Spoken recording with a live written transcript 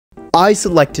I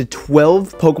selected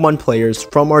 12 Pokemon players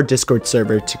from our Discord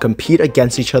server to compete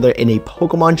against each other in a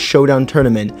Pokemon Showdown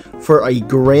tournament for a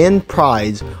grand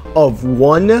prize of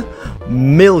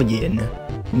 1,000,000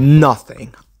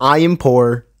 nothing. I am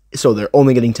poor, so they're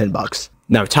only getting 10 bucks.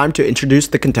 Now, time to introduce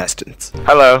the contestants.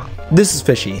 Hello. This is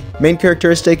Fishy. Main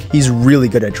characteristic, he's really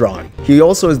good at drawing. He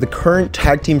also is the current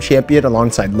tag team champion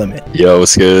alongside Limit. Yo,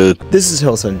 what's good? This is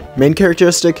Hilson. Main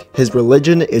characteristic, his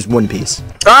religion is One Piece.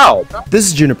 Ow! This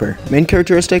is Juniper. Main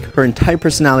characteristic, her entire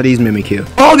personality is Mimikyu.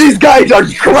 All these guys are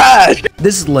trash!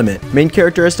 This is Limit. Main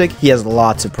characteristic, he has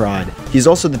lots of pride. He's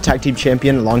also the tag team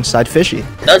champion alongside Fishy.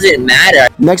 Doesn't matter.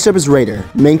 Next up is Raider.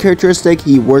 Main characteristic,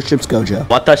 he worships Gojo.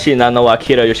 Watashi nano wa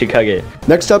Kira Yoshikage.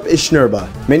 Next up is Schnurba.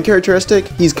 Main characteristic,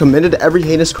 he's committed to every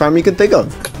heinous crime you can think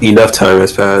of. Enough time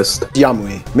has passed.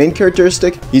 Yamui. Main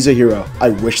characteristic, he's a hero. I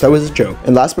wish that was a joke.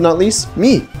 And last but not least,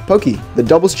 me, Pokey, the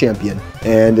doubles champion.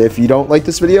 And if you don't like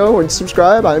this video or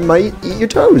subscribe, I might eat your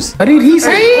toes. What did he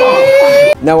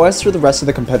say? Now, as for the rest of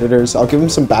the competitors, I'll give them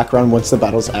some background once the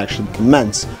battles actually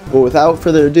commence. But without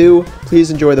further ado,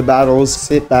 please enjoy the battles,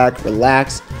 sit back,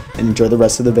 relax, and enjoy the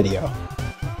rest of the video.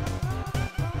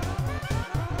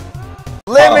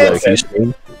 Limit,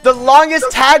 the longest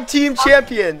tag team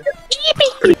champion.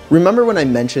 Remember when I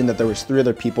mentioned that there was 3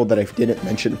 other people that I didn't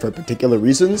mention for particular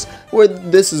reasons? Well,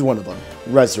 this is one of them.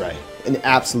 Resray, an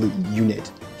absolute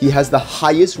unit. He has the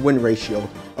highest win ratio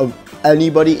of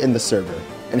anybody in the server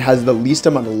and has the least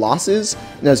amount of losses,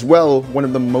 and as well, one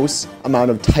of the most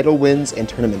amount of title wins and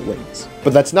tournament wins.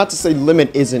 But that's not to say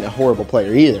Limit isn't a horrible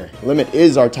player either. Limit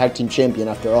is our tag team champion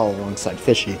after all, alongside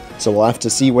Fishy. So we'll have to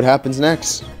see what happens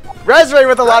next. Resray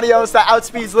with a Latios that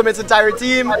outspeeds Limit's entire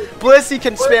team. Blissey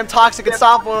can spam Toxic and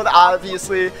Soft Mode,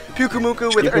 obviously.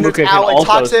 Pukumuku with Undertale and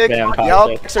Toxic.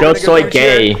 Yup. Yo soy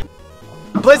gay.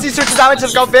 Blissey searches out into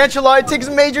the Galvantula, takes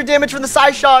major damage from the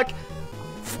Psyshock.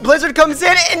 Blizzard comes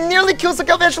in and nearly kills the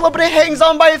Galvantula, but it hangs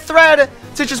on by a thread.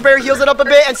 Citrus Berry heals it up a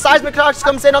bit, and Seismic Nox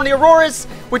comes in on the Aurorus,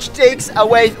 which takes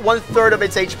away 1/3 of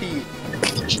its HP.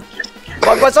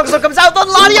 Bugbutt also comes out, the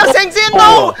Latios hangs in,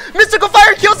 no! Mystical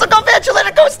Fire kills the Galvantula and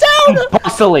it goes down!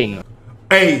 Bustling.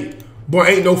 Hey, boy,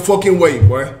 ain't no fucking way,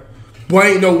 boy. Boy,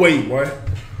 ain't no way, boy.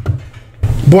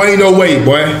 Boy, ain't no way,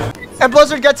 boy. And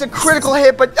Blizzard gets a critical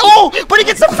hit, but but he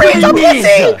gets the freeze on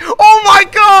Blissey! Oh my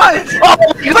god! Oh,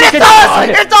 but it does!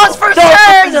 It does for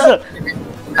sure!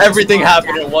 Everything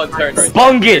happened in one turn.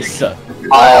 Bungus!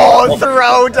 Oh,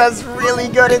 throw does really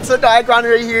good into Diagron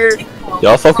right here.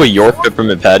 Y'all fuck with your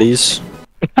peppermint patties?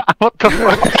 What the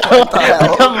fuck? What the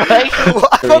hell?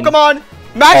 Pokemon!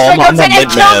 Max comes in and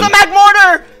kills the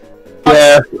Magmortar!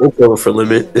 Yeah, it's over for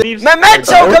Limit.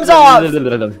 Memento comes off!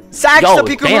 Sacks the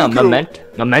Pikachu. Damn,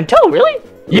 Memento? Really?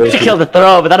 You should kill the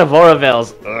throw, but that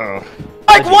Avoravels.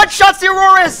 Like one-shots the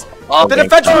Aurorus! The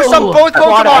defense boost on both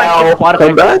Pokemon!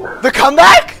 Comeback? The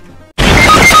comeback?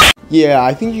 Yeah,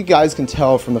 I think you guys can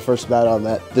tell from the first battle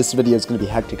that this video is going to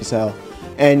be hectic as hell.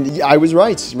 And I was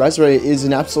right, Resray is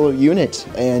an absolute unit,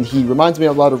 and he reminds me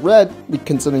a lot of Red,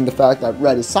 considering the fact that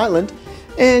Red is silent,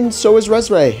 and so is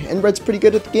Resray, and Red's pretty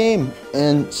good at the game,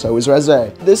 and so is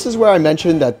Resray. This is where I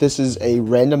mentioned that this is a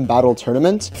random battle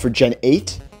tournament for Gen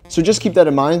 8, so just keep that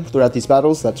in mind throughout these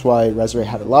battles. That's why Resray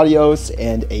had a Latios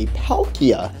and a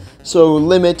Palkia. So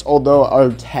Limit, although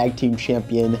our tag team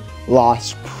champion,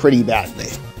 lost pretty badly.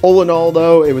 All in all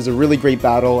though, it was a really great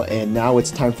battle, and now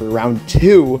it's time for round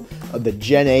 2 of the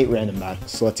Gen 8 random battle.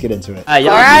 So let's get into it. Alright,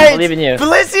 I believe in you.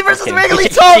 Blissey versus Okay.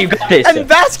 Wigglytuff, and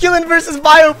Basculin versus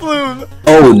Bioflume.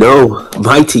 Oh no,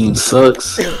 my team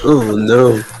sucks. Oh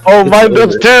no. Oh, mine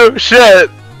does too.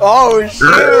 Shit. Oh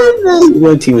shoot.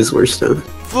 My team is worse though.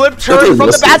 Flip turn from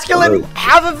the Basculin,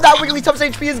 half of that Wigglytuff's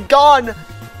HP is gone.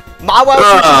 Mawile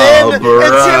switches in, and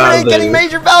Intimidate getting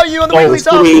major value on the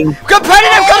Wigglytuff.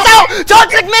 Competitive comes out,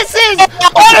 Toxic misses,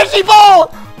 Energy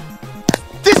Ball!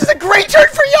 This is a great turn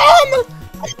for Yum!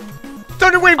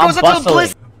 Thunder Wave goes up to the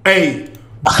Bliss. Hey.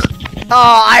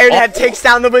 Oh, Ironhead takes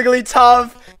down the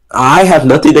Wigglytuff. I have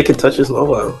nothing that can touch this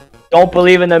Mawile. Don't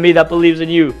believe in the me that believes in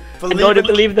you. Don't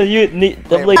believe in you.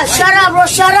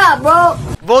 Shut up, bro.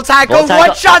 Voltaic goes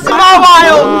one-shots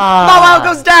Mawile! Mawile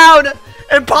goes down!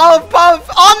 And Puff on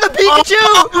the Pikachu!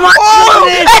 Oh,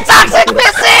 and Toxic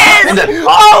misses!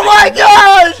 Oh my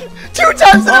gosh! 2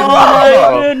 times in a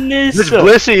row! This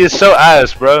Blissey is so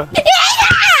ass, bro.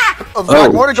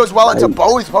 Magmortar goes well into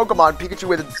both Pokemon. Pikachu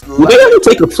with its Would they ever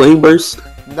take a Flame Burst?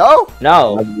 No?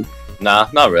 No. Nah,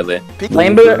 not really.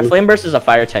 Flame Burst is a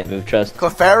fire type move, trust.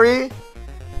 Clefairy?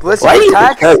 Blissey Why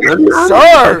attacks? Surf!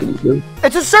 Surf!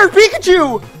 It's a Surf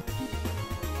Pikachu!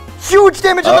 Huge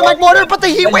damage on the Magmortar, but the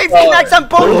Heat Wave connects on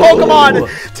both Pokemon,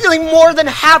 dealing more than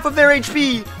half of their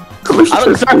HP.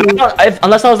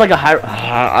 Unless I was like a high.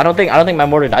 I don't think my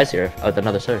mortar dies here with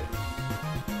another surf.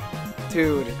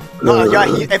 Dude. No, yeah,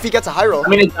 if he gets a high roll. I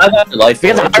mean, it does have to life. If he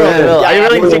gets a high roll, are you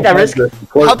really gonna take that risk?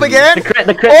 Up again.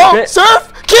 The crit. Oh,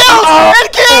 surf! Kills!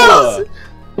 And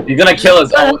kills! He's gonna kill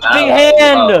his own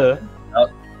hand!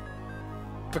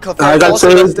 I got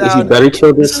saved. You better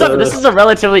kill this. This is a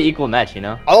relatively equal match, you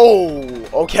know? Oh,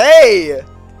 okay.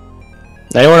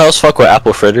 Anyone else fuck with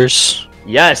apple fritters?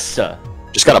 Yes.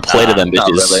 Just gotta play to them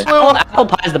bitches. Really. Apple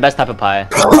pie is the best type of pie.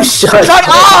 Oh, shut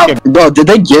up! Bro, did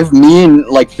they give me and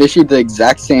like Fishy the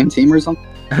exact same team or something?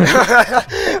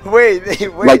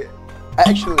 wait. Like,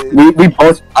 actually, we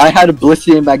both. I had a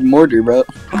Blissey and Magmortar, bro.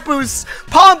 Boost,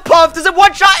 Pump, does it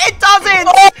one shot? It doesn't!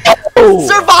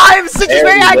 Survives, Citrus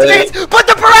Berry activates, but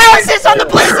the paralysis on the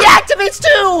Blissey activates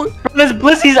too! This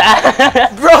Blissy's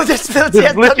ass! Bro, this Blissey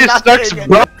has done nothing.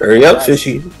 Bro. Hurry up,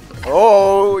 Fishy.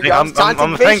 Oh, I'm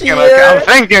taunting thinking, Fishy okay, here.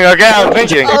 I'm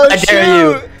thinking. Oh, I dare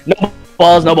you. No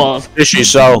balls. Fishy,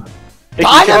 so.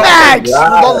 Dynamax!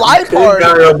 The light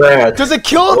part! Does it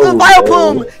kill the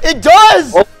Vileplume? It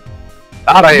does!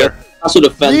 Out of here. Also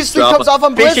defense These three drop. comes off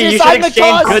on Fishy, Blissey, you side should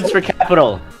exchange McToss. goods for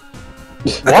capital.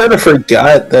 I kind of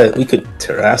forgot that we could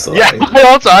terrassalize. Yeah, I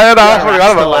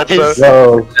forgot about that.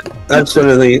 So.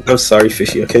 No, I'm sorry,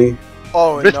 Fishy. Okay.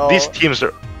 Oh no. These teams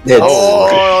are.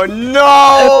 Oh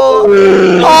no!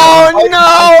 Oh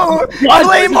no!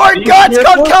 Play more guts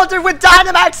got countered with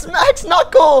Dynamax Max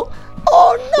Knuckle!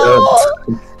 Oh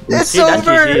no! It's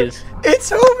over!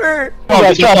 It's over!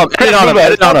 Hit it on him.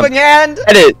 Helping hand!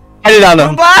 Hit it on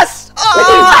him. Blast!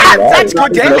 Oh, that's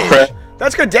good damage!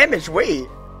 That's good damage, wait.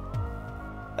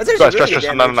 That's actually really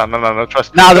good damage. No,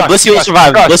 trust. Nah, the Blissey will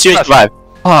survive. Blissey will survive.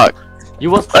 Fuck. You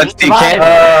will I think.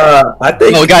 I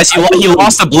think. No, guys, he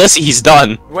lost the Blissey. He's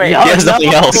done. Wait, he has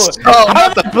nothing else. How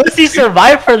did Blissey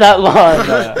survive for that long?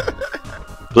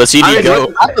 Blissey, do you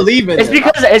go? I believe in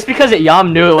It's because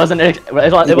Yam knew it wasn't. It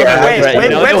wasn't Wait,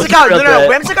 Whimsicott, no.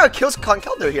 Whimsicott kills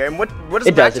Conkeldurr here, and what does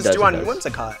Maxis do on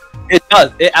Whimsicott? It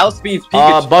does. It outspeeds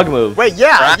Pikachu. Bug move. Wait,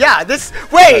 yeah, this.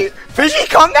 Wait, Fishy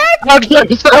comeback? Wait!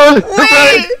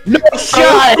 No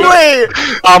shot! Wait!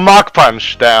 Mach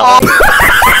punch down.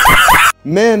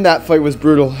 Man, that fight was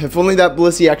brutal. If only that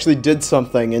Blissey actually did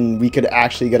something and we could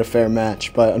actually get a fair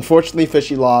match. But unfortunately,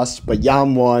 Fishy lost, but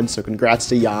Yam won, so congrats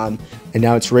to Yam. And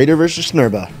now it's Raider versus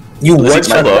Schnerba. You won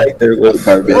right there with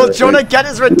Will Jonah get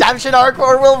his redemption arc,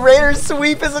 or will Raider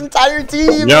sweep his entire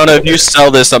team? Jonah, if you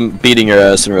sell this, I'm beating your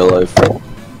ass in real life.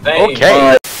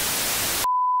 Okay.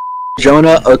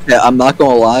 Jonah, okay, I'm not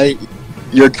gonna lie.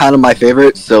 You're kind of my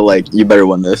favorite, so like, you better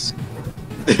win this.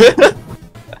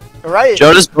 Right.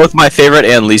 Jonah's both my favorite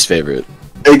and least favorite.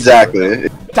 Exactly.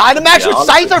 Dynamax with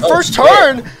Scyther first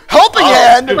turn! Helping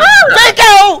hand!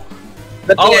 Bingo!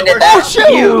 Oh shit!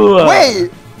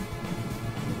 Wait!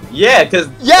 Yeah, cause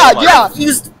Yeah.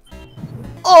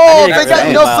 Oh, they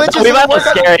got no flinches. That Weavile was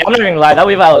scary. I'm not even gonna lie. That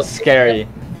Weavile was scary.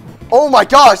 Oh my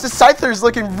gosh, this Scyther is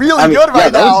looking really good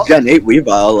right that now. was Gen 8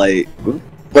 Weavile, like...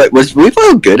 Wait, was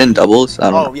Weavile good in doubles?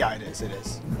 I don't know. Oh yeah, it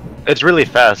is. It's really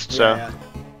fast, so. Yeah.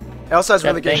 It also has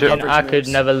really good coverage I could moves.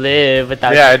 never live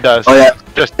without. Yeah, it does. Oh yeah.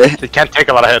 Just it can't take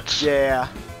a lot of hits. Yeah.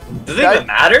 Does it even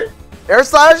matter? Air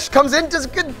Slash comes in, does a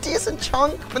good, decent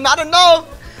chunk, but not enough.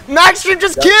 Max Stream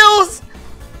just kills.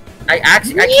 I can't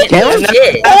do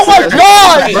it. Oh my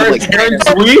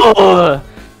god!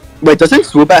 Wait, doesn't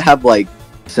Swoobat have like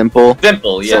simple?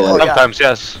 Simple, yeah. So, like, Sometimes,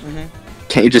 yes.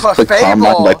 Can't you just Plus click Calm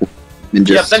Fable. on like and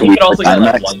Yeah, just then he sweep could also the get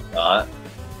like Dynamax? one shot.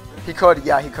 He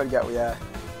could get, yeah.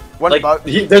 One Like, bug.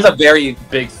 there's a very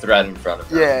big threat in front of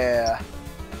him. Yeah.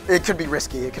 It could be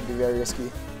risky. It could be very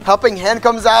risky. Helping Hand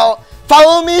comes out.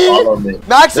 Follow me! Follow me.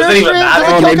 Max Doesn't Air even Stream! matter.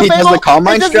 Does it Oh, kill maybe he does Cafalo? the Calm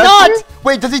Mind It does strategy? not!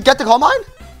 Wait, does he get the Calm Mind?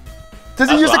 Does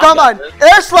he That's use the what Calm I'm Mind?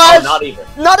 guessing. Air Slash! Not even.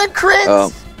 Not a crit!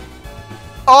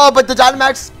 Oh, but the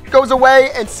Dynamax goes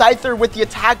away, and Scyther with the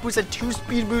attack boost and 2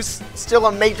 speed boosts, still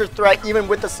a major threat, even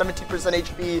with the 17%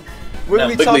 HP.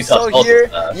 Wigglytuff still here.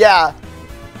 Yeah.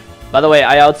 By the way,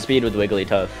 I outspeed with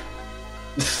Wigglytuff.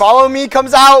 Follow me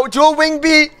comes out, dual wing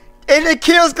beat, and it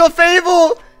kills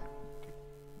Clefable.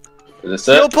 Is this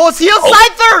Heal it? pulse, heal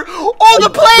Scyther! Oh, the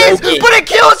plays, but it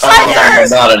kills Scyther!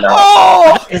 Not enough.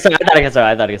 Oh! I thought I could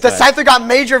survive. The Scyther got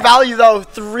major value though.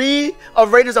 3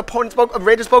 of Raiders' opponents,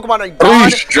 Raiders' Pokemon are gone.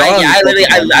 I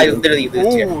literally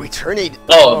lose here. Ooh, Eternity.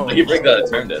 Oh, he brings out a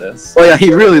turn to this. Oh yeah,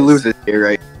 he really loses here,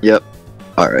 right? Yep.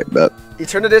 Alright, bet.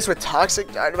 Eternatus with Toxic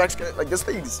Dynamax, like this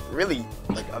thing's really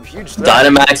like a huge threat.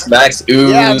 Dynamax, Max,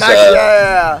 Ooze. Yeah, Max,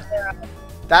 yeah.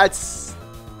 That's...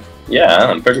 Yeah,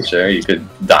 I'm pretty sure you could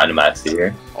Dynamax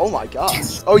here. Oh my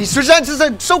gosh. Oh, he switched that to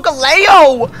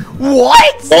Sokaleo!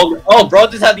 What? Oh, bro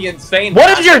just had the insane.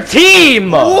 What is your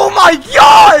team? Oh my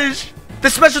gosh!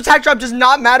 The special attack drop does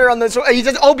not matter on this. He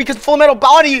says, oh, because Full Metal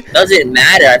Body. Doesn't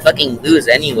matter. I fucking lose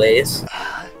anyways.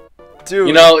 Dude.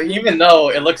 You know, even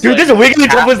though it looks Dude, like this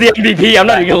Wigglytuff was the MVP. I'm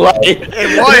not even gonna lie.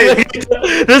 It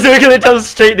was. This Wigglytuff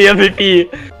straight the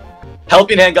MVP.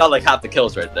 Helping Hand got like half the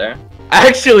kills right there.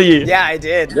 Actually. Yeah, I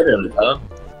did. Literally, huh?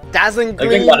 Dazzling Like,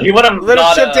 Green, he would've little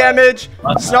not, chip damage,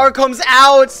 Snarl comes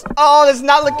out. Oh, that's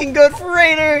not looking good for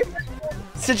Raider.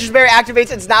 Citrus Berry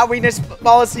activates, it's not weakness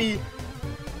policy.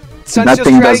 Sunsteel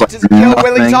Strike doesn't kill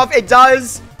Wigglytuff, it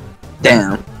does.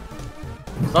 Damn.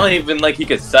 It's not even like he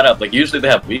could set up. Like usually they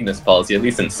have weakness policy, at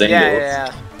least in singles.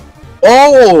 Yeah.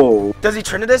 Oh! Does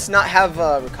Eternatus not have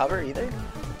recover either?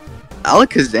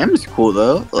 Alakazam is cool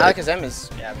though. Like, Alakazam is,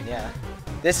 yeah, I mean, yeah.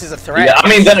 This is a threat. Yeah, I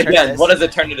mean, then again, Eternatus. what does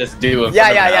Eternatus do?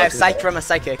 Yeah. Psych from a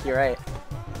psychic. You're right.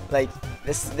 Like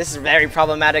this is a very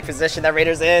problematic position that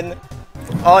Raider's in.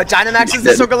 Oh, Dynamax is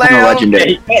the Sogaleo.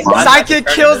 Psychic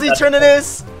kills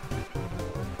Eternatus.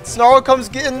 Snarl comes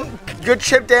getting good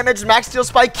chip damage. Max Steel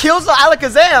Spike kills the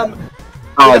Alakazam.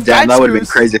 oh damn, that would have been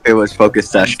crazy if it was Focus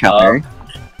Sash counter.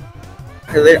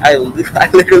 I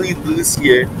literally lose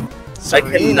here. I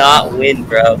cannot win,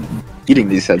 bro. Eating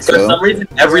these heads For though. some reason,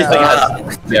 everything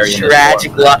has very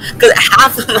tragic loss. Because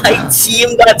half of my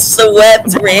team got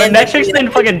swept randomly. Next's been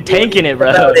fucking tanking it,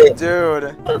 bro.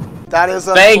 Dude, that is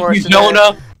unfortunate. Thank you,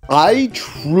 Jonah. I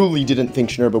truly didn't think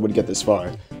Shnerba would get this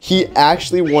far. He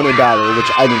actually won a battle,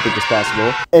 which I didn't think was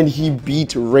possible, and he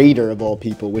beat Raider of all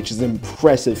people, which is an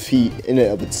impressive feat in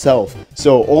and of itself.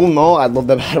 So all in all, I love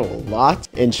that battle a lot.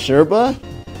 And Shnerba,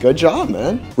 good job,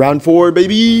 man. Round 4,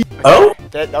 baby. Oh?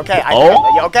 Okay,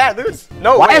 I lose.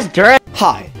 No, why is Durant?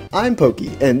 Hi, I'm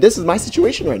Pokey, and this is my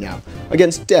situation right now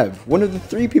against Dev, one of the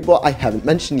 3 people I haven't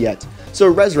mentioned yet.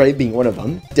 So Resray being one of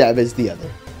them, Dev is the other.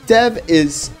 Dev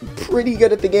is pretty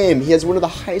good at the game. He has one of the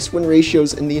highest win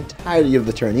ratios in the entirety of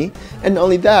the tourney, and not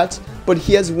only that, but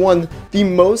he has won the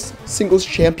most singles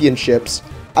championships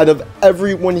out of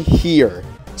everyone here.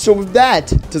 So if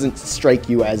that doesn't strike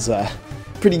you as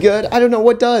pretty good, I don't know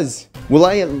what does. Will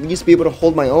I at least be able to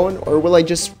hold my own, or will I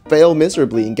just fail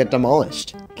miserably and get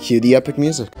demolished? Cue the epic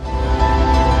music.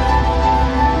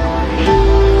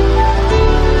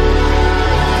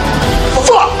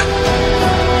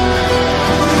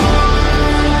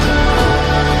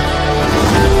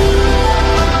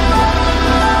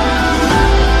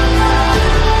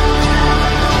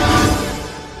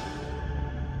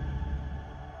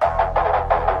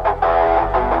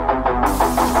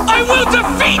 I will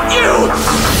defeat you!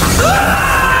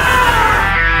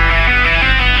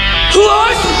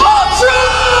 Plus Ultra!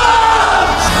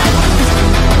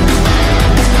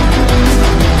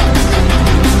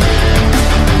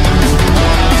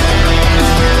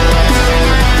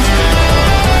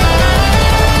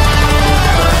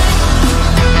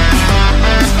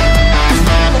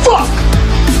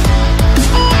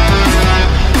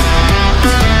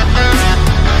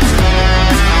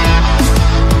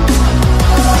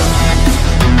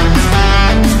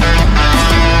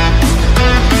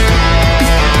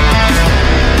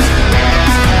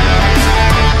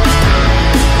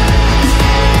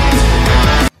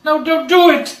 No, don't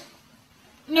do it!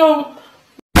 No!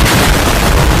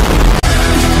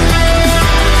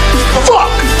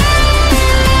 Fuck!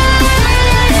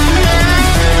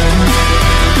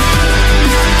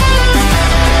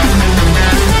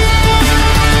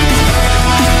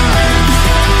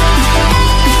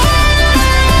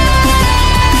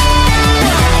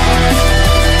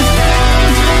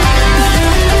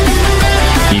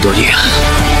 Midori,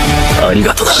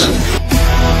 arigato da.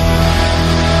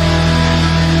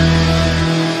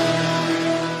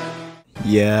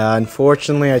 Yeah,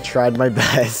 unfortunately I tried my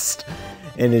best,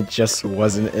 and it just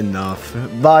wasn't enough.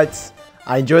 But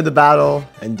I enjoyed the battle,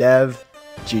 and Dev,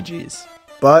 GG's.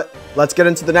 But let's get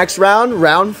into the next round,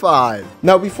 round 5.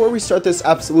 Now before we start this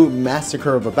absolute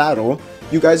massacre of a battle,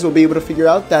 you guys will be able to figure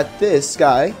out that this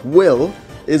guy, Will,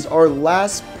 is our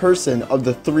last person of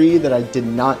the 3 that I did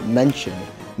not mention.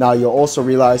 Now you'll also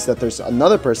realize that there's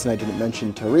another person I didn't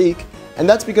mention, Tariq, and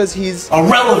that's because he's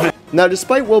irrelevant. Now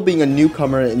despite Will being a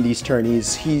newcomer in these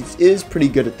tourneys, he is pretty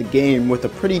good at the game with a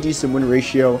pretty decent win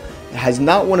ratio. Has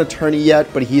not won a tourney yet,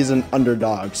 but he is an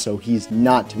underdog, so he's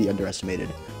not to be underestimated.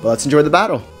 But let's enjoy the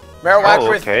battle. Marowak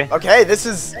with, okay, this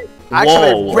is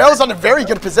actually, Will's on a very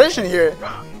good position here.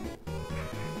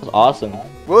 That's awesome.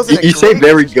 Will's in a You say great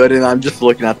very good, and I'm just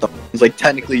looking at the. It's like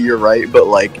technically you're right, but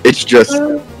like it's just. I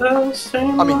mean,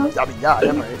 yeah, I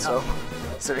am right. So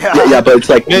yeah. Yeah, but it's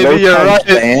like Maybe no you're time right.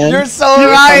 span. You're so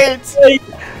right.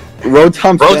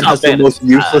 Rotom Fan has the most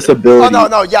useless ability. Oh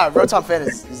no, yeah, Rotom Fan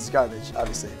is garbage,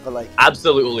 obviously, but like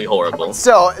absolutely horrible.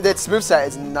 So its moveset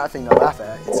is nothing to laugh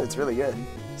at. It's really good.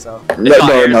 So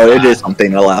No, it is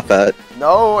something to laugh at.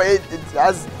 no, it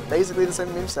has basically the same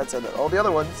movesets as all the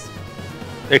other ones.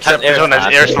 Except this one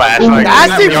has Air Slash. Like,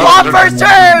 Nasty flop first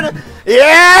turn!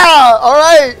 Yeah!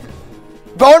 Alright!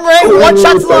 Bone Ring, one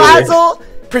shot to the Hazel.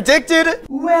 Predicted.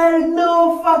 Well,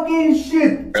 no fucking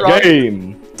shit.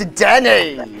 Game.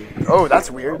 Dedenne. Oh, that's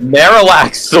weird.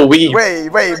 Marowak sweep. Wait,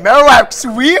 Marowak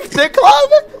sweep Thick Club?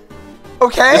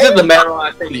 Okay. This is the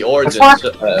Marowak from the origin.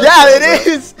 Yeah, it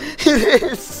is. It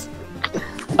is.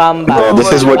 Bro,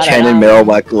 this is what Canon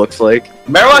Marowak looks like.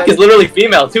 Marowak is literally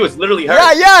female too. It's literally her.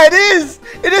 Yeah, it is.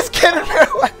 It is Canon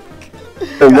Marowak.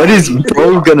 But what is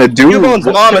bro gonna do? Cubone's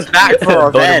mom is back for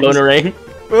revenge. Boner ring.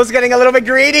 Will's getting a little bit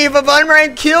greedy, but Bone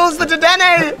Ring kills the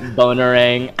Dedenne. Boner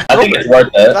ring. I think it's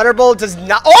worth it. Thunderbolt does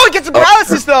not. Oh, it gets a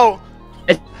paralysis though.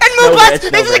 And Moonblast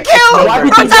is a kill.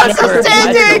 Rotom's still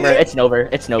standing. It's over.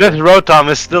 It's over. This Rotom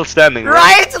is still standing.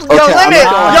 Right? Yo,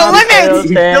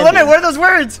 limit. What are those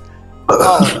words?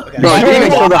 Oh, okay. Bro, I didn't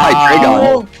even kill the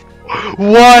Hydreigon.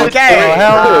 What? Okay.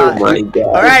 Oh my god.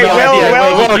 Alright, Will.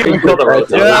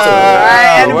 Alright,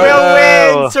 and Will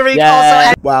wins. Tariq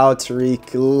also. Wow, Tariq,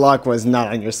 luck was not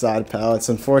on your side, pal. It's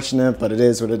unfortunate, but it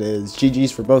is what it is.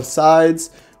 GG's for both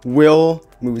sides. Will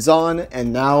moves on,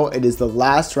 and now it is the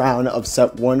last round of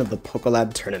set 1 of the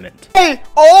Pokelab tournament. Hey!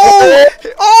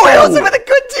 Oh, Hilson with a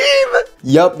good team!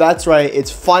 Yup, that's right. It's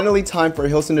finally time for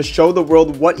Hilson to show the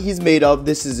world what he's made of.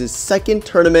 This is his second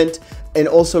tournament, and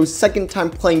also second time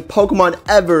playing Pokemon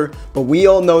ever, but we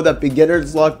all know that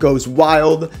beginner's luck goes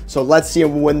wild, so let's see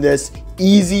him win this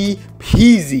easy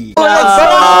peasy.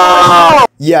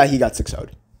 Yeah, he got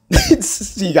 6-0'd.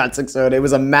 He got 6-0'd. It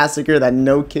was a massacre that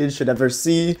no kid should ever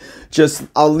see.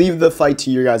 I'll leave the fight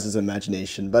to your guys'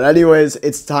 imagination. But anyways,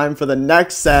 it's time for the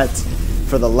next set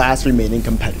for the last remaining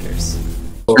competitors.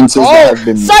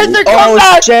 Scyther comes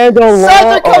back!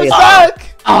 Scyther comes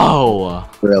back! Oh.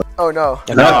 Really? Oh no.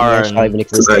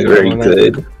 Very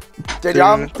good. Did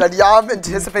Yam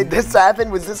anticipate this to happen?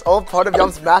 Was this all part of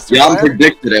Yam's master Yam plan?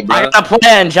 predicted it, bro. I got a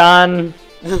plan, John.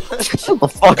 Shut the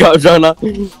fuck up, Jonah.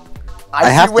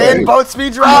 I see win, both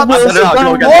speed drops. More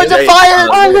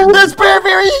Defiant! This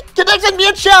very connection me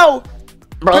and show!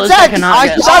 Bro, Protect!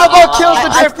 Shadow Ball kills the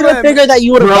I should have figured that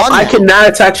you would have done I that. cannot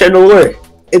attack Chandelure.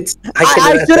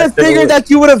 I should have figured that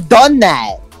you would have done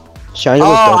that.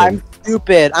 I'm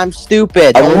stupid. I'm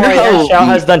stupid. I wonder how Shao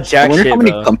has done jack shit,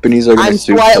 many bro. companies are gonna I'm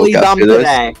sue slightly Poke dumb after this.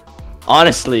 today.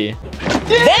 Honestly.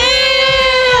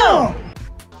 Damn!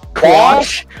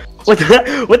 Quash? What the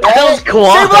hell is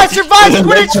Quash? Sableye survives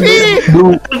Quidditch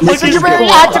V! Signature Berry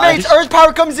activates, Earth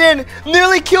Power comes in,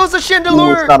 nearly kills the Ooh, it's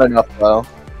Chandelure! not enough though.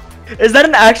 Is that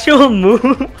an actual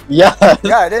move? Yeah.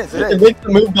 Yeah, it is. It makes the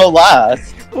move go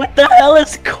last. What the hell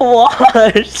is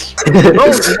Quash?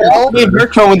 Bro, made her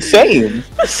go insane.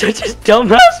 Such a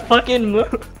dumbass fucking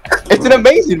move. It's an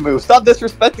amazing move. Stop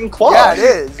disrespecting Quash. Yeah, it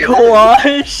is.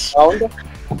 Quash?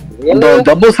 Bro,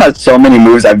 Doubles has so many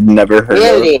moves I've never heard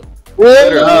of.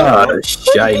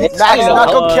 Shite. Max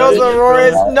Knuckle kills the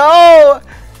Aurorus. No!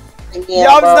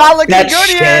 Yum's not looking good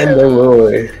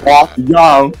here!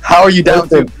 Yum, how are you down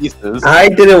 2 pieces? I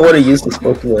didn't want to use this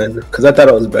Pokemon because I thought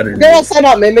it was better. Girl, sign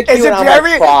up, mimic Is it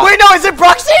very? Wait, no, is it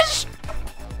Bruxish?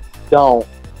 Don't.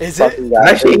 Is it?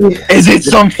 Actually, Is it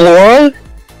some Flora?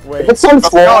 Wait. It's some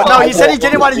Flora. No, he said he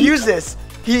didn't want to use this.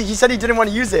 He said he didn't want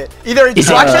to use it. Either it's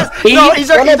Yeah. Bruxish. No,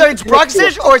 either it's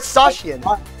Bruxish or it's Sashian.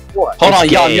 Hold on,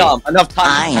 Yum. Enough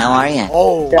time. Hi, how are you?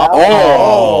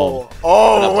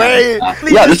 Oh, wait.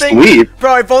 Yeah, this sweep.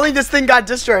 Bro, if only this thing got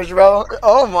discharged, bro.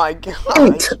 Oh my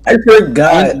god. I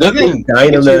forgot. Doesn't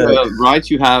Dynamax.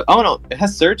 Raichu have? Oh no, it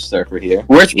has Surge Surfer here.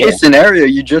 Worst case scenario,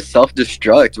 you just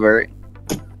self-destruct, right?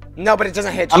 No, but it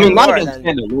doesn't hit I mean, not Chandelure against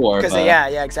then. Chandelure, Because but...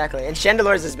 yeah, exactly. And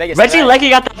Chandelure is his biggest Reggie threat. Lecky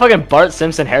got the fucking Bart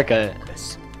Simpson haircut.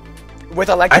 With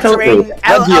electric don't terrain,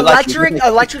 know.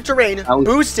 electric terrain,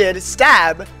 boosted,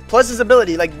 stab, plus his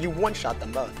ability, like you one-shot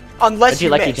them both. Unless Reggie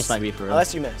you Lecky miss. just might be for real.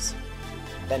 Unless you miss.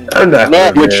 Then I'm not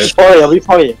Man, good. let me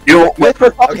tell you.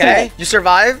 okay, you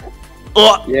survive.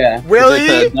 Yeah. Will it's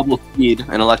he? like a double speed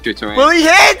and electric terrain. Will he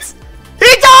hit?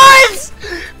 He does!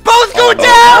 Both go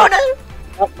down!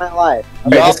 Fuck my life.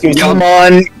 Come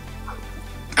on.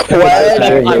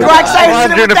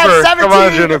 Quagsire with that 17. Come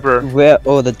on, Juniper. Where?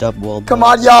 Oh, the double. Come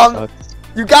on, Young.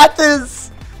 You got this.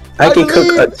 I can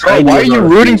cook a Bro, tiny why are you amount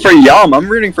of rooting cheese. for Yum? I'm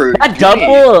rooting for That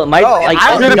double might Oh, like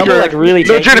I that don't double like really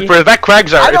No, tanky. Juniper, is that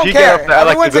Quagsire? I If don't you care. get up,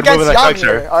 Everyone's like, a good move against in that Young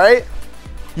here, Quagsire. alright?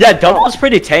 Yeah, double's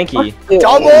pretty tanky.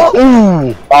 Double?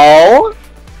 Oh?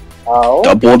 Oh.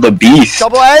 Double the beast.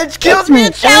 Double edge kills me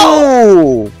and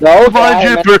shell. No, Come on,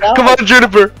 Juniper. Come on,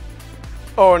 Juniper.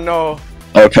 Oh no.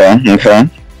 Okay.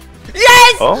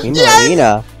 Yes! Oh?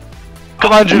 Yes!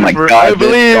 Come on, Oh my Juniper. god, I this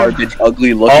believe. garbage,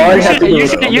 ugly looking.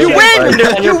 You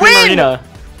win! You win! Primarina.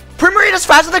 Primarina's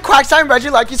faster than Quagsire and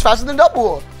Regielike's faster than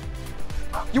Double.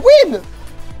 You win!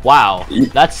 Wow.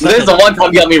 That's This is the one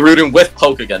time you got me rooting with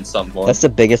Poke against someone. That's the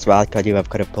biggest wild card you ever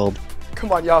could have pulled.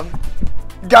 Come on, Yum.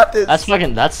 You got this. That's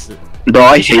fucking. That's. Bro,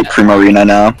 I hate Primarina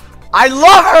now. I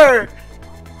love her!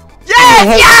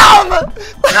 Yes! Yum!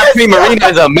 That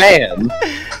Primarina is a man.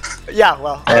 Yeah,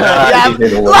 well. Yeah,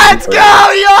 Let's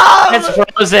go, Yum! It's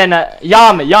frozen.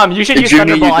 Yum, you should use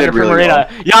Jimmy, Thunderbolt on you your did really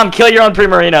Primarina. Yum, kill your own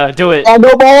Primarina. Do it. Oh,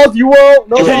 no balls, you won't.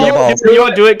 No If you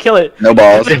won't do it, kill it. No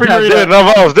balls. Do it,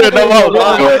 no balls. Do it, no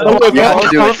balls. You have to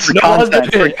do it for content.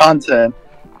 For content.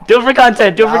 Do it for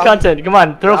content. Do it for content. Come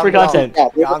on, throw for content.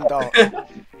 Yum, don't.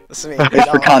 Listen to me. Do it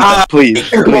for content, please.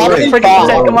 For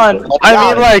content. Come on.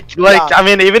 I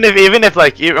mean, even if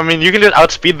I mean, you can just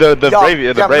outspeed the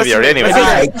Braviary anyway.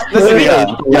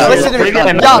 Listen to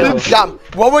me. Yum.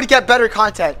 What would get better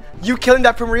content? You killing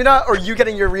that Primarina or you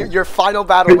getting your final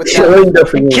battle with them?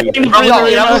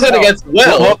 I was in against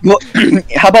Will.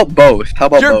 How about both?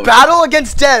 Your battle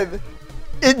against Dev.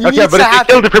 It needs Okay, but to if you happen.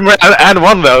 killed the Primarina and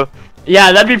won though.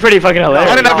 Yeah, that'd be pretty fucking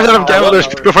hilarious. 99% of gamblers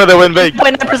before they win big.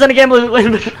 99% of gamblers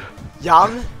win big.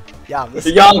 Yum.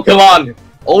 Listen. Yum, come on.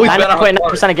 Always bet on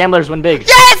 99.9% of gamblers win big.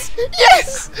 Yes!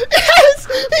 Yes! Yes!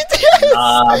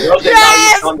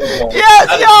 Yes! Yes,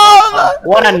 Yum!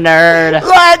 What a nerd.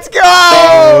 Let's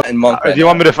go! Do you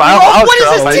want me to file? What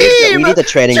is this team? We need the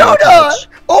training Jonah!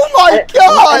 Oh my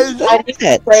god! I need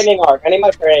that training arc. I need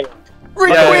my training arc.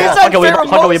 Rayquaza and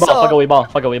Pheromosa!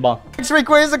 Fuck a wee ball. Next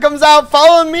Rayquaza comes out,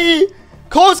 follow me!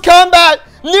 Close combat!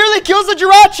 Nearly kills the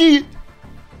Jirachi!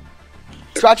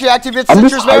 Jirachi activates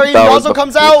Citrus Berry, Nozzle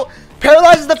comes out,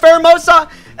 paralyzes the Pheromosa,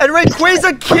 and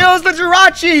Rayquaza kills the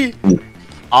Jirachi!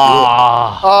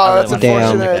 Oh, that's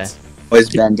unfortunate. Always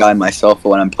ban guy myself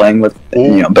when I'm playing with,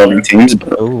 building teams.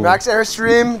 But Max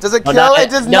Airstream, does it kill? It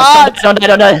does not! Don't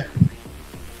die.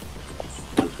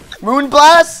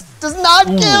 Moonblast does not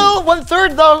kill!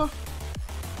 1/3 though!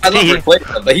 I love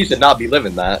Rayquaza, but he should not be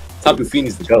living that. Tapu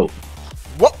Fini's the GOAT.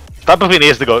 What? Tapu Fini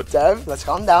is the GOAT. Dev, let's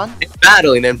calm down.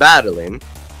 In battling.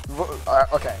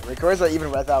 Okay, Rayquaza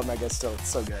even without Mega is still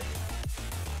so good.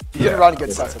 You can run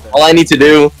good sets with it. All I need to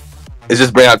do is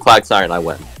just bring out Quagsire and I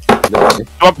win.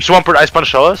 Swampert Ice Punch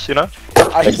show us, you know?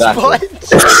 Ice Punch?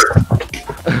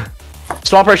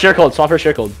 Swampert Sheer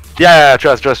Cold. Yeah,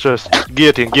 trust.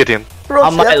 Guillotine. I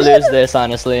might lose this,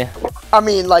 honestly. I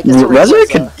mean, like, it's a Rezo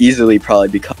could easily probably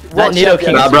become. That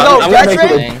Nidoking.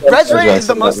 Resray is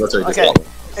the most. Okay,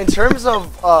 in terms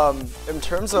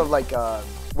of like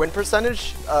win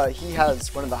percentage, he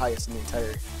has one of the highest in the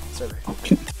entire server.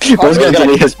 Rezo's gonna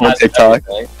delete his full TikTok.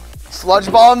 Sludge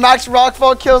Ball, Max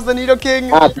Rockfall kills the Nidoking.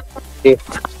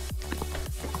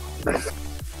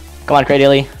 Come on,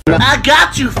 Cradily. I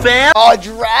got you, fam. Oh,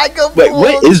 Dragon. Wait,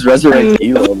 what is Resurrect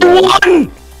Elo?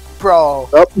 Bro,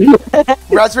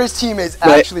 Resray's team is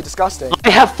actually disgusting.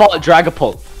 I have fought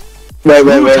Dragapult.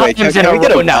 Wait. Times in a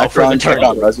row now for the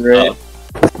tournament.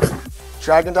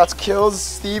 Dragon Dots kills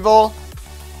Stevel.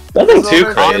 Nothing too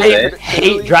I crazy.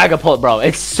 hate Dragapult, bro.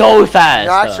 It's so fast.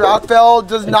 Max Rockfell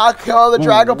does not kill the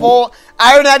Dragapult.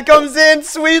 Ironhead comes in,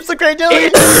 sweeps the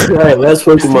Cradily. Alright, last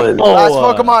Pokemon. Last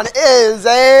Pokemon is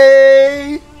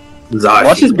a...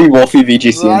 Watch this be Wolfie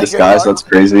VGC in disguise, that's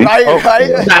crazy.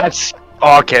 Right? That's...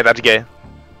 Okay, that's gay.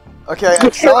 Okay,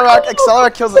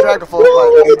 Accelerock kills the Dragapult,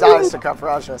 but he dies to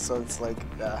Capraja, so it's like,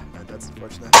 yeah, that's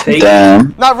unfortunate.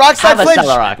 Damn. Not Rock Slide Flinch!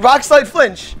 Accelerock. Rock Slide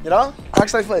Flinch, you know? Rock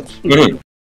Slide Flinch.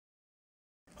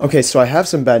 Okay, so I have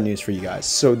some bad news for you guys.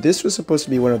 So this was supposed to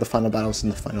be one of the final battles in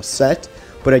the final set,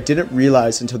 but I didn't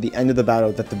realize until the end of the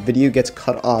battle that the video gets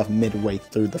cut off midway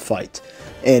through the fight.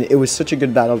 And it was such a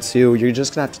good battle too. You're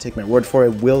just gonna have to take my word for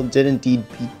it. Will did indeed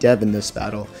beat Dev in this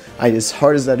battle. As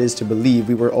hard as that is to believe,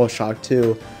 we were all shocked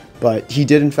too. But he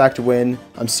did in fact win.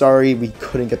 I'm sorry we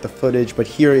couldn't get the footage, but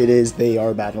here it is. They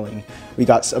are battling. We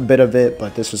got a bit of it,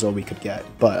 but this was all we could get.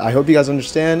 But I hope you guys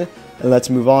understand, and let's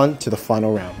move on to the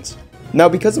final rounds. Now,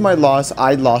 because of my loss,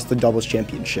 I lost the doubles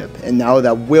championship, and now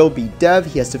that Will beat Dev,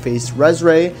 he has to face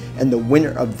Resray, and the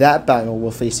winner of that battle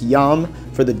will face Yam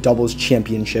for the doubles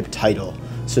championship title.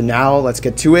 So now, let's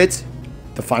get to it.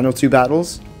 The final two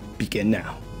battles begin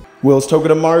now. Will's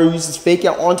Togedemaru uses Fake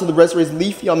Out onto the Resray's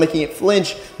Leafeon, making it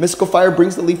flinch. Mystical Fire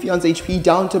brings the Leafeon's HP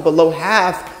down to below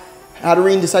half.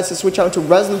 Hatterene decides to switch out into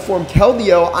Resolute form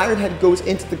Keldeo. Ironhead goes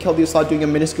into the Keldeo slot, doing a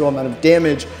minuscule amount of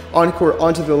damage. Encore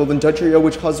onto the Dugtrio,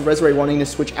 which causes Resurrect wanting to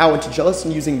switch out into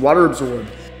Jellicent using Water Absorb.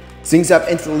 Zingzap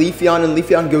into the Leafeon, and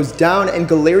Leafeon goes down, and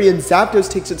Galarian Zapdos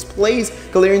takes its place.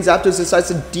 Galarian Zapdos decides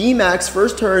to D-Max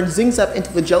first turn, Zingzap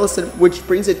into the Jellicent, which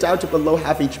brings it down to below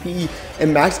half HP,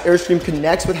 and Max Airstream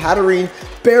connects with Hatterene,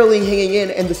 barely hanging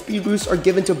in, and the speed boosts are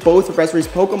given to both of Resurrect's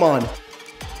Pokemon.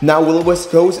 Now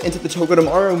Will-O-Wisp goes into the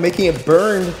Togedemaru, making it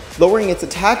burn, lowering its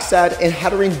attack stat, and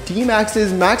Hatterene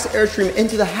D-Maxes Max Airstream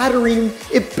into the Hatterene.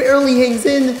 It barely hangs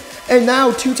in, and now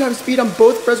 2x speed on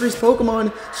both Resurrect's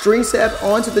Pokemon. String Sap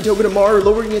onto the Togedemaru,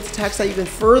 lowering its attack stat even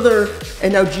further,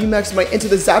 and now G-Max might into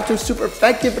the Zapdos, super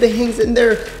effective, but it hangs in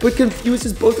there, but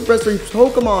confuses both of Resurrect's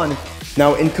Pokemon.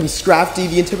 Now in comes Scrafty,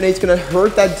 the Intimidate's gonna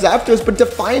hurt that Zapdos, but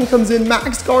Defiant comes in,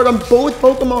 Max Guard on both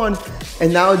Pokemon.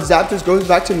 And now Zapdos goes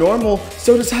back to normal,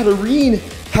 so does Hatterene.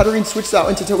 Hatterene switches out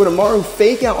into Togedemaru,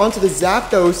 Fake Out onto the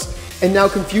Zapdos, and now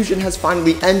confusion has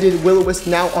finally ended. Will-O-Wisp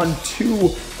now on 2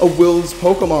 of Will's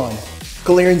Pokemon.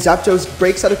 Galarian Zapdos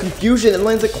breaks out of confusion and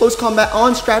lands a close combat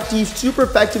on Scrafty, super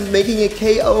effective, making it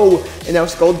KO. And now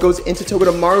Scald goes into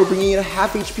Togedemaru, bringing it a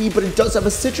half HP, but it does have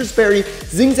a Citrus Berry.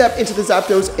 Zingzap into the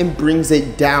Zapdos and brings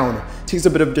it down. Takes a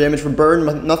bit of damage from burn,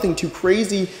 but nothing too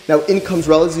crazy. Now in comes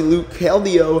Resolute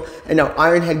Keldeo, and now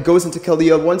Ironhead goes into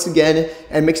Keldeo once again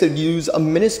and makes it use a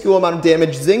minuscule amount of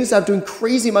damage. Zingzap doing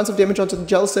crazy amounts of damage onto the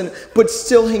Jellicent, but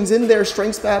still hangs in there.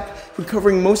 Strength Sap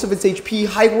recovering most of its HP,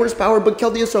 high horsepower, but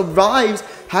Keldeo survives,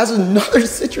 has another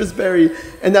Citrus Berry,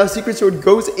 and now Secret Sword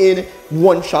goes in,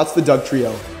 one-shots the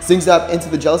Dugtrio. Zingzap into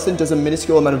the Jellicent does a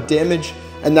minuscule amount of damage,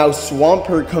 and now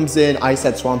Swampert comes in. I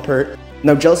said Swampert.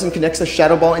 Now Jellicent connects a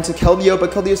Shadow Ball into Keldeo, but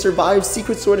Keldeo survives.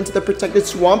 Secret Sword into the protected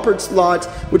Swampert slot,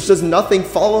 which does nothing.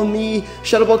 Follow me.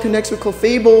 Shadow Ball connects with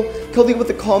Clefable. Keldeo with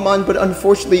the Calm On, but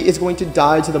unfortunately is going to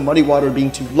die to the Muddy Water being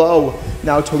too low.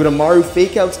 Now Togedemaru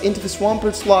Fake Outs into the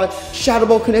Swampert slot. Shadow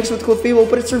Ball connects with Clefable,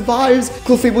 but it survives.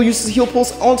 Clefable uses Heal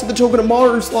Pulse onto the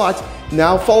Togedemaru slot.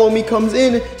 Now Follow Me comes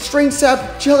in, Strength Sap,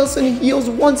 Jellicent heals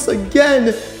once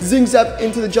again. Zingzap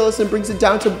into the Jellicent brings it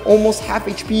down to almost half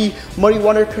HP. Muddy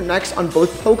Water connects on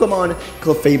both Pokemon.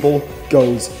 Clefable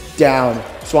goes down.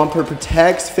 Swampert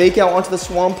protects, Fake Out onto the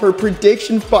Swampert.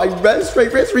 Prediction by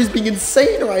Resurrect. Resurrect's being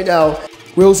insane right now.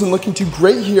 Will isn't looking too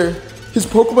great here. His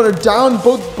Pokemon are down,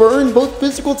 both burn, both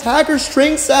physical attackers.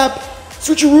 Strength Sap,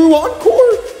 Switcheroo,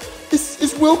 Encore.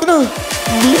 Is Will gonna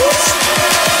lose?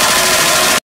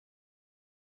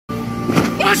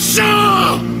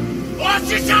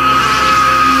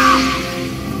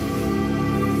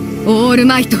オール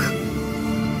マイト。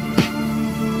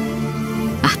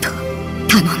あと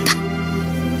頼んだ。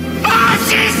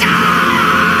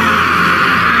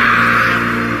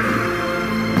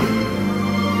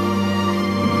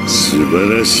素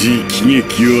晴らしい喜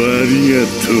劇をありが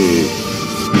とう。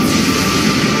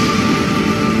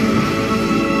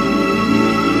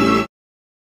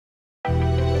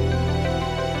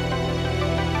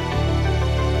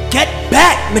Get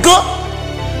back, nigga!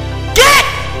 Get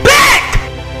back!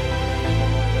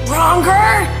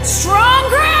 Stronger!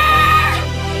 Stronger!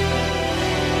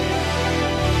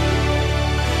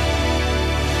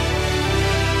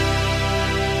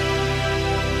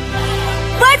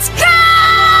 Let's go!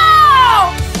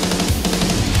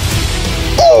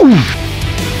 Oh!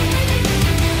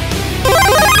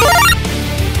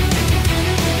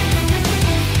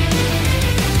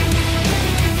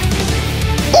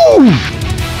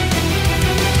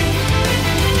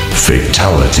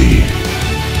 Fatality.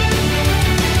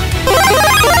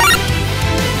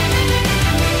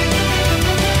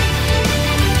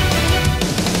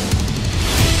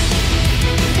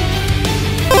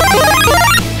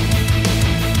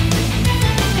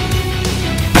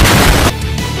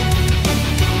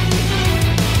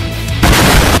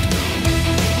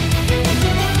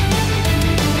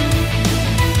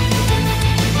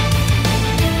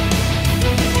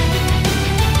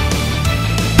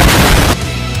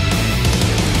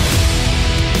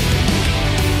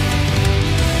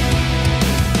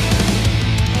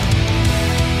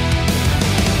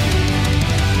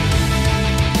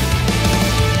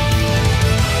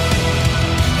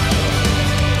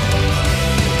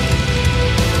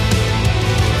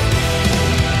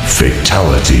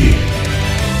 Fatality.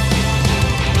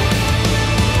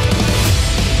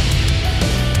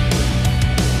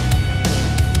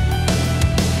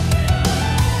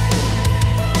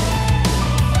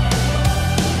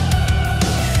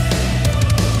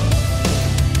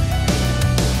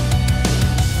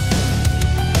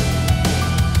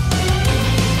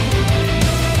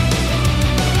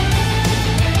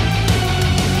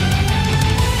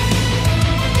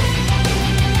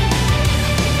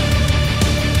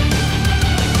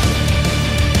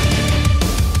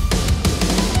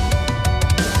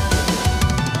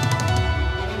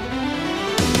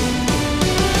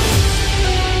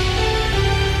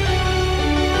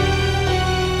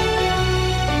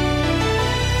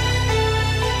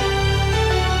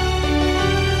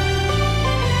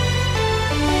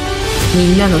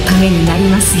 みんなのためになり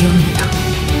ますようにと、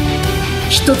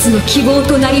一つの希望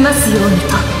となりますようにと。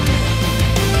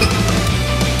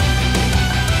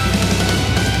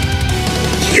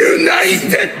ユナイ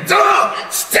テッド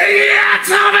ステイア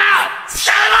ト